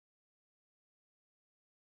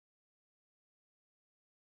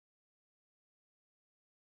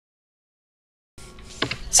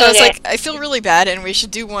So it's like, I feel really bad, and we should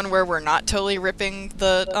do one where we're not totally ripping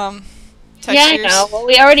the, textures. Yeah, I know. Well,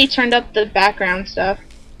 we already turned up the background stuff.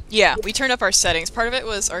 Yeah, we turned up our settings. Part of it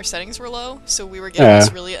was our settings were low, so we were getting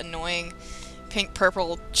this really annoying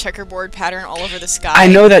pink-purple checkerboard pattern all over the sky. I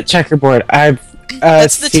know that checkerboard. I've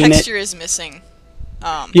that's the seen texture is missing.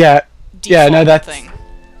 Yeah, no, that's thing.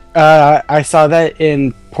 I saw that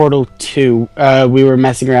in Portal 2. We were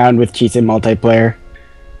messing around with cheats in multiplayer.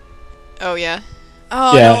 Oh yeah.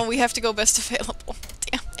 Oh yeah. No, we have to go best available.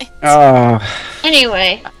 Damn it. Oh.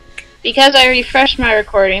 Anyway, because I refreshed my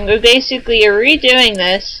recording, we basically are redoing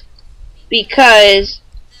this because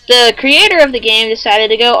the creator of the game decided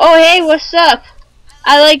to go, oh hey, what's up?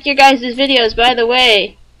 I like your guys' videos, by the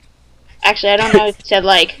way. Actually, I don't know if he said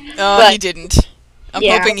like. But he didn't. I'm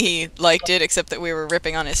yeah. hoping he liked it, except that we were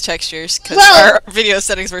ripping on his textures because our video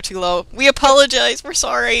settings were too low. We apologize. We're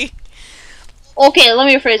sorry. Okay, let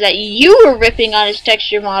me rephrase that. You were ripping on his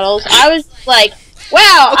texture models. I was like,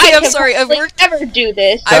 wow, okay, I'm sorry. I've never do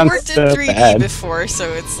this. I worked in 3D before,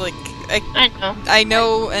 so it's like I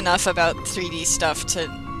know enough about 3D stuff to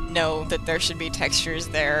know that there should be textures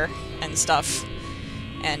there and stuff.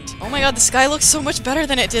 And oh my god, the sky looks so much better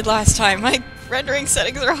than it did last time. My rendering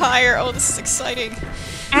settings are higher. Oh, this is exciting.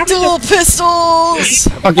 Dual pistols!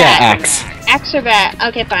 Okay, axe. Axe or bat?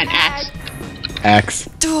 Okay, fine, axe. Axe.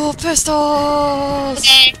 Dual pistols!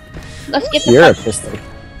 Okay, let's get the You're a pistol.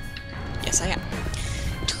 Yes, I am.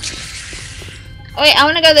 Oh wait, I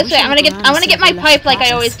wanna go this way. I wanna get my pipe like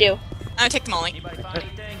I always do. I'm gonna take the molly.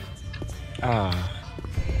 Ah.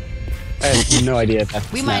 I have no idea if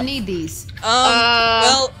that's We might need these.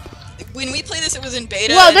 Well, when we play this, it was in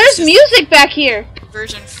beta. Well, there's music back here.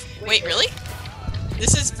 Wait, really?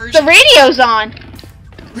 This is version. The radio's on.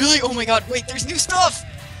 Really? Oh my god! Wait, there's new stuff.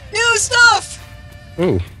 New stuff.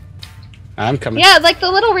 Ooh. I'm coming. Yeah, like the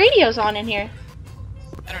little radio's on in here.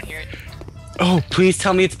 I don't hear it. Oh, please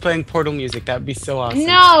tell me it's playing Portal music. That would be so awesome.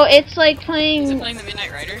 No, it's like playing. Is it playing the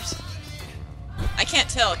Midnight Riders? I can't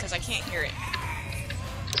tell because I can't hear it.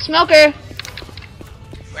 Smoker.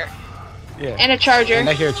 Where? Yeah. And a charger. And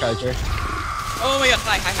I hear a charger. Oh my god!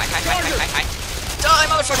 Hi! Die,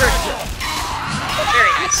 motherfucker!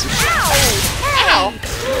 Very nice. Ow!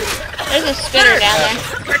 There's a spitter down there.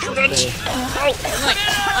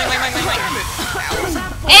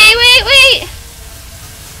 Hey, wait!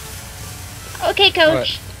 Okay,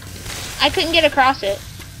 coach. What? I couldn't get across it.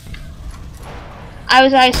 I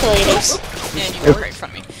was isolated. Oops. And you were right in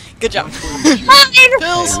front of me. Good job.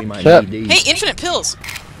 Pills! Hey, infinite pills!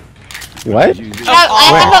 What?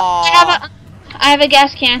 I have a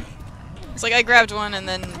gas can. It's like I grabbed one and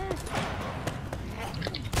then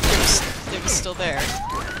it was still there.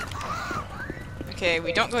 Okay,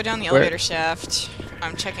 we don't go down the elevator shaft.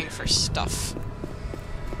 I'm checking for stuff.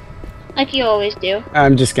 Like you always do.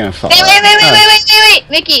 I'm just gonna fall. Wait!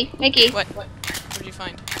 Mickey. What did you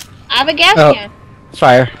find? I have a gas can.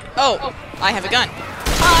 Fire. Oh, I have a gun.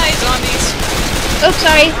 Hi, zombies! Oops,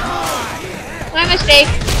 sorry. My mistake.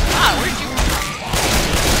 Ah, where'd you...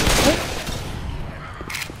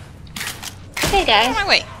 Okay, guys. On my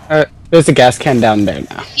way. There's a gas can down there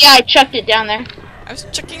now. Yeah, I chucked it down there. I was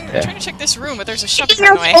trying to check this room, but there's a shotgun There's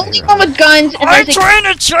in the way. only one with guns, and I'm trying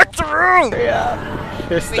to check the room! Yeah.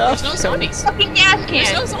 There's Wait, stuff. there's no zombies. Fucking gas can.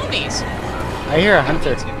 There's no zombies. I hear a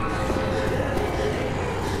hunter.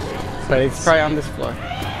 But it's probably on this floor.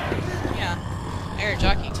 Yeah. I hear a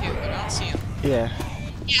jockey too, but I don't see him. Yeah.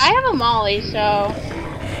 Yeah, I have a molly, so.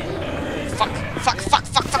 Fuck.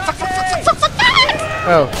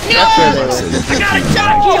 Oh, that's where they were. I got a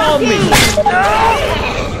jockey on me!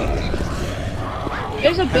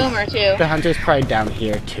 There's a boomer, too. The hunter's probably down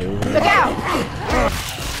here, too. Look out!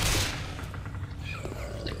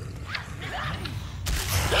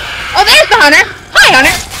 Oh, there's the hunter! Hi,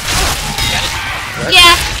 hunter! What?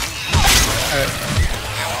 Yeah.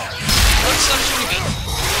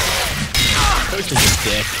 Coach is a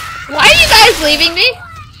dick. Why are you guys leaving me?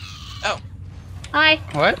 Oh. Hi.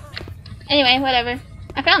 What? Anyway, whatever.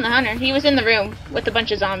 I found the hunter. He was in the room with a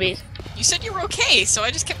bunch of zombies. You said you were okay, so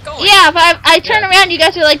I just kept going. Yeah, but I turned around, you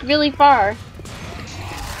guys are like really far.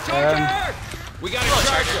 We got a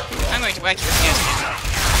charger. I'm going to whack you with a gas can.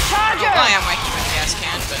 Charger! Well, I am whacking you with a gas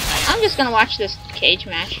can, but I'm just gonna watch this cage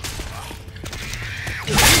match.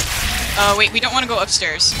 wait, we don't want to go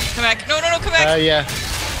upstairs. Come back. No, come back! Yeah.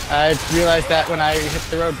 I realized that when I hit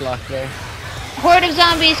the roadblock there. Horde of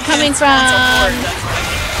zombies coming from...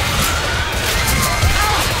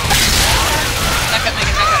 Back up,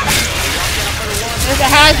 Megan, back up. There's a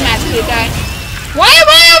hazmat suit guy. Why am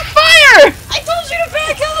I on fire? I told you to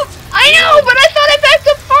back up! I know, but I thought I backed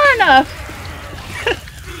up far enough.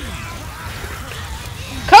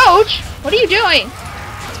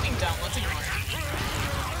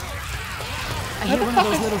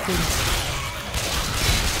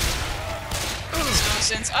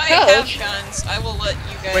 So since I Coach. have guns, I will let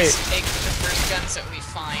you guys take the first guns that we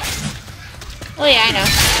find. Oh yeah, I know.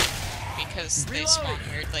 Because they spawn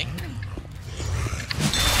weirdly.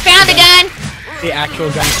 Found a gun! The actual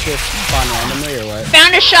guns just spawn randomly or what?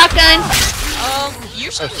 Found a shotgun!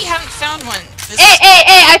 Usually we haven't found one. This Hey, hey,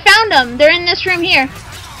 hey, I found them! They're in this room here.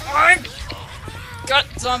 got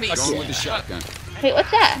zombies. Going with the shotgun. Wait, what's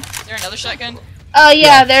that? Is there another shotgun? Oh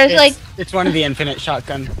yeah, there's it's, like... It's one of the infinite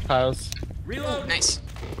shotgun piles. Ooh, nice.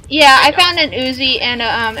 Yeah, I found an Uzi and a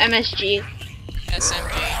MSG.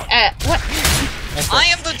 SMG. What? I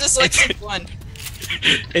am the dyslexic one.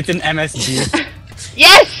 It's an MSG.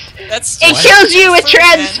 Yes! That's It kills you with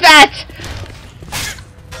trans fat!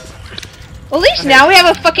 Well, at least now we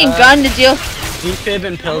have a fucking gun to deal... Defib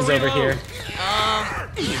and pills over here.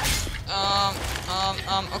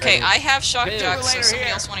 Okay, I have shock jocks, so somebody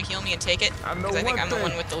else want to heal me and take it? Because I think I'm the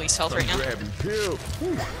one with the least health right now.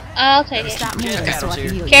 I'll take it. Stop moving so I can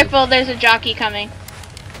heal you. Careful, there's a jockey coming.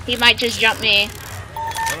 He might just jump me.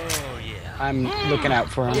 I'm looking out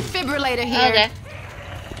for him. Defibrillator here. Okay.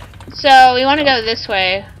 So, we want to go this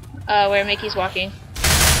way, where Mickey's walking.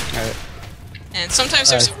 Alright. And sometimes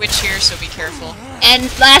there's a witch here, so be careful. And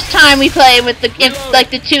last time we played with the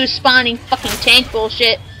the two spawning fucking tank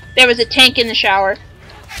bullshit, there was a tank in the shower.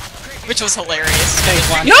 Which was hilarious.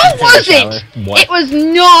 No, it wasn't! What? It was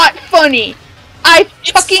not funny! I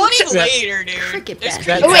It's fucking... funny later, dude. Cricket There's bat.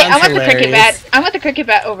 cricket Oh wait, I Sounds want the cricket hilarious. bat. I want the cricket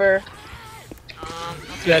bat over...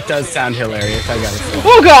 That does sound hilarious, I gotta say.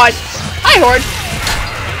 Oh god! Hi, Horde!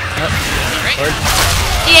 Right?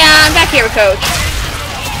 Yeah, I'm back here with Coach.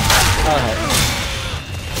 Alright.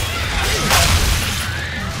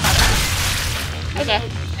 Okay.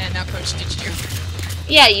 And now Coach ditched you.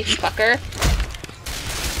 Yeah, you fucker.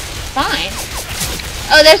 Fine.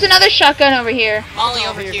 Oh, there's another shotgun over here. Molly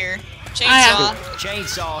over here. I Chainsaw.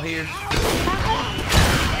 Chainsaw here.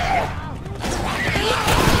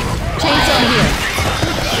 Chainsaw here.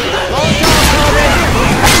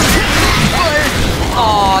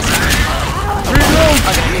 Aw, sorry.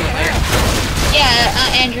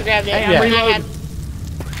 Yeah, Andrew grabbed it. Yeah. And I had...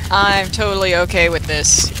 I'm totally okay with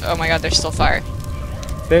this. Oh my god, there's still fire.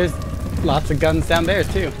 There's lots of guns down there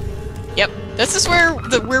too. Yep. This is where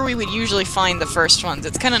we would usually find the first ones.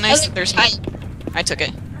 It's kind of nice that there's... I took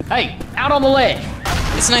it. Hey, out on the ledge.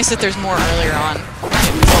 It's nice that there's more earlier on. It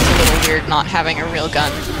felt a little weird not having a real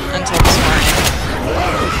gun until this morning.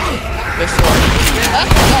 Before. Oh,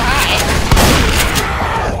 hi.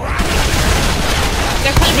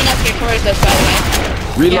 They're climbing up here towards us, by the way.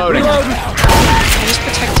 Reloading. I just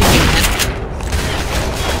protected you, man.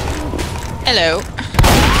 Hello.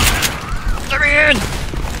 Let me in!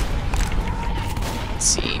 Let's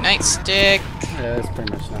see, nightstick. Yeah, that's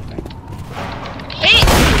pretty much nothing. Wait,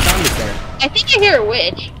 Zombies there. I think I hear a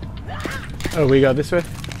witch. Oh, we go this way?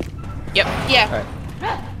 Yep. Yeah. Alright.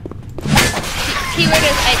 Keyword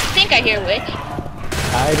is, I think I hear a witch.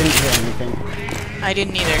 I didn't hear anything. I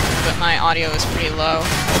didn't either, but my audio is pretty low.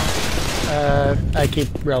 I keep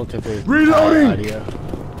relatively Reloading! high audio.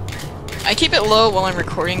 I keep it low while I'm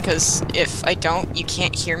recording, because if I don't, you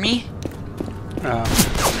can't hear me.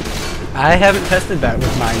 I haven't tested that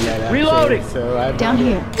with mine yet, actually, Reloading! so I've Down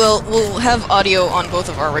here. Well, we'll have audio on both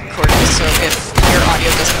of our recordings, so if your audio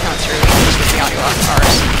doesn't come through, we can just rip the audio off of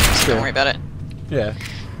ours. So Sure. don't worry about it. Yeah.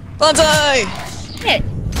 Bonsai! Shit.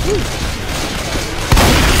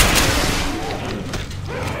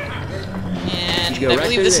 And go I right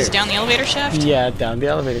believe through this is there. down the elevator shaft? Yeah, down the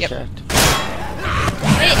elevator Yep. shaft.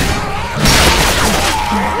 Wait.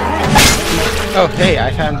 Oh, hey,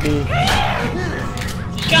 I found the...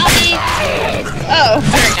 Johnny. Oh.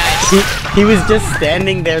 Very nice. He was just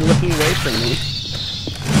standing there looking away from me.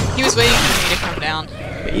 He was waiting for me to come down.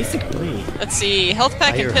 Basically. Let's see, health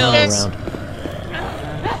pack and Fire pills. around.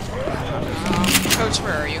 Coach,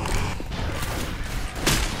 where are you?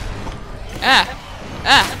 Ah!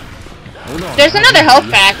 Ah! There's another health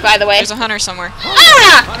pack, by the way. There's a hunter somewhere.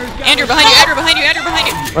 Ah! Andrew, behind you! Andrew, behind you! Andrew, behind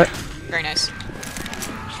you! What? Very nice.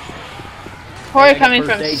 Horror coming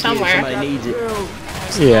from somewhere. Somebody needs it.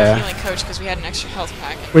 Yeah. Healing Coach because we had an extra health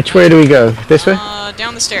pack. Which way do we go? This way?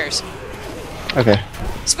 Down the stairs. Okay.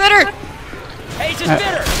 Spitter! Hey, it's a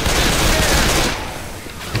spitter.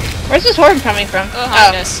 Where's this horde coming from? Oh,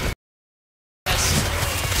 hi, Ness. Yes.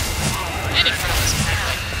 And in front of us.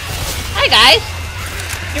 Hi, guys.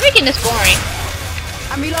 You're making this boring.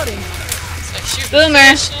 I'm reloading. It's like, shoot.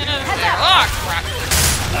 Boomer. Shit out of there. Oh, crap.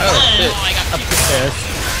 Oh, shit. I got Up the stairs.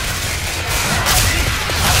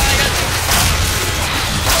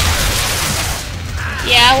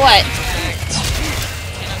 Yeah, what?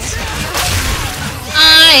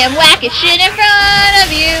 I am whacking shit in front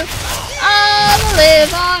of you all the live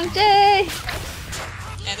long day.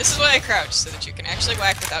 And this is why I crouch, so that you can actually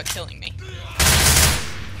whack without killing me.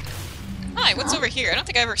 Hi, what's over here? I don't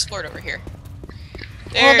think I ever explored over here.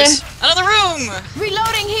 There's another room!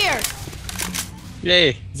 Reloading here.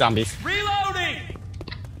 Yay, zombies. Reloading!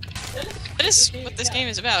 That is what this game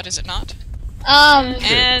is about, is it not? And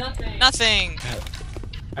And nothing.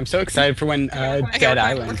 I'm so excited for when Okay, Dead we're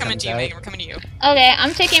Island coming comes to you, out. Megan. We're coming to you. okay,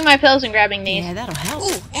 I'm taking my pills and grabbing these. Yeah, that'll help.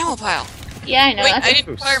 Ooh, ammo pile. Yeah, I know. Wait, That's, I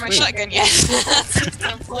didn't fire my sweet. shotgun yet. That's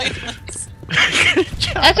kind of pointless.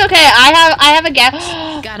 that's okay. I have a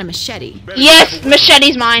gas. Got a machete. Yes,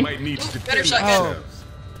 machete's mine. Better shotgun.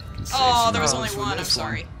 Oh, there was only one. I'm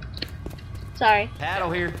sorry. Sorry, Paddle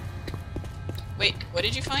here. Wait, what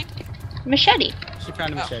did you find? machete. She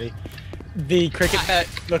found a Oh. machete. The cricket bat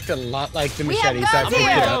looked a lot like the We have machete, so I guns picked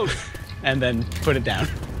it here. up and then put it down.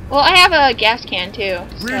 Well, I have a gas can too.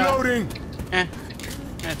 So. Eh,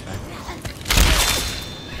 that's fine.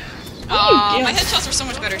 Aw, doing? my headshots were so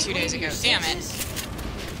much better 2 days ago. Damn it.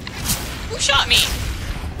 Who shot me?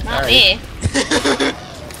 Not Sorry. me.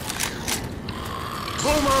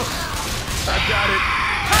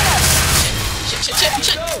 Shit.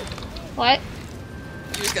 What?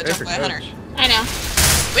 You just got jumped by a hunter. I know.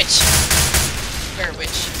 Which? Where,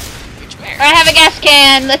 which? Which where? I have a gas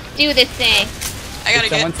can. Let's do this thing. I gotta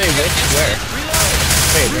Did someone get... say which? Where?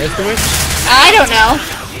 Wait, where's the witch? I don't know.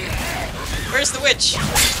 Where's the witch?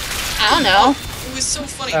 I don't know. It was so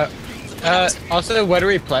funny. Also, what are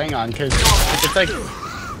we playing on? Because if it's like...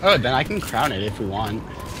 Oh, then I can crown it if we want.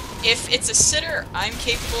 If it's a sitter, I'm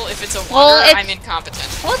capable. If it's a Well, wanderer, it's- I'm incompetent.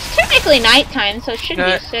 Well, it's technically nighttime, so it should be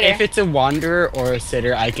a sitter. If it's a wanderer or a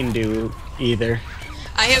sitter, I can do either.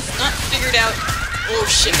 I have not figured out... Oh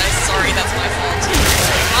shit, I'm sorry, that's my fault.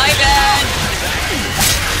 My bad!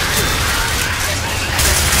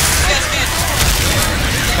 Yes, man.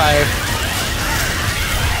 Fire.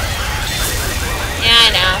 Yeah,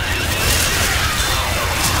 I know.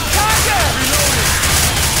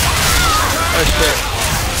 Oh shit.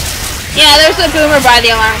 Yeah, there's a boomer by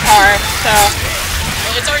the alarm car, so...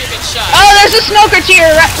 Well, it's already been shot. Oh, there's a smoker to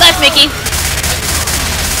your left, Mickey.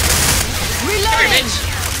 Here, bitch.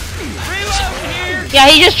 Yeah,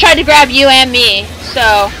 he just tried to grab you and me,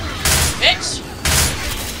 so... Bitch!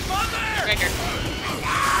 Right here.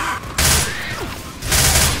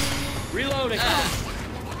 Reloading.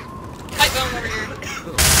 Pipe bomb over here.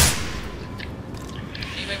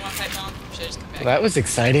 Anybody want pipe bomb? Should I just come back? Well, that was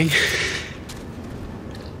exciting.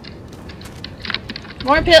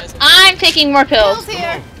 More pills. I'm taking more pills. Pills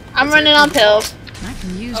here. I'm running on pills. I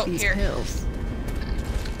can use Oh, these here. pills.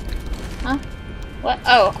 Huh? What?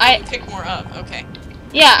 Oh, You pick more up, okay.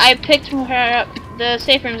 Yeah, I picked more up. The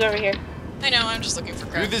safe room's over here. I know, I'm just looking for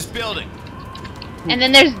Through crap. this building. And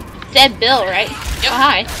then there's Dead Bill, right? Yep. Oh,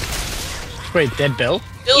 hi. Wait, Dead Bill?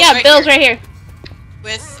 Bill's Yeah, right Bill's here. right here.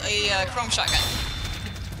 With a chrome shotgun.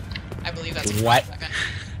 I believe that's a chrome What? shotgun.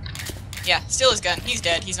 Yeah, steal his gun. He's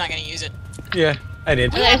dead. He's not gonna use it. Yeah, I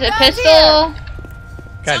did. And there's a guns pistol.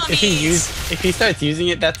 God, Zombies. if he starts using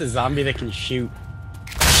it, that's a zombie that can shoot.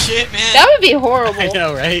 Shit, man. That would be horrible. I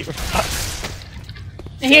know, right?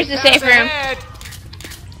 And here's the safe room.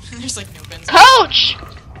 There's like no benzene. Coach!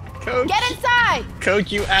 Coach, Get inside.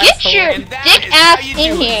 Coach, you Get asshole. your And that dick is how ass you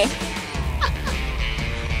in do it. here.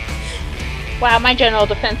 Wow, my general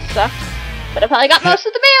defense sucks. But I probably got most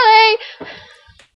of the melee.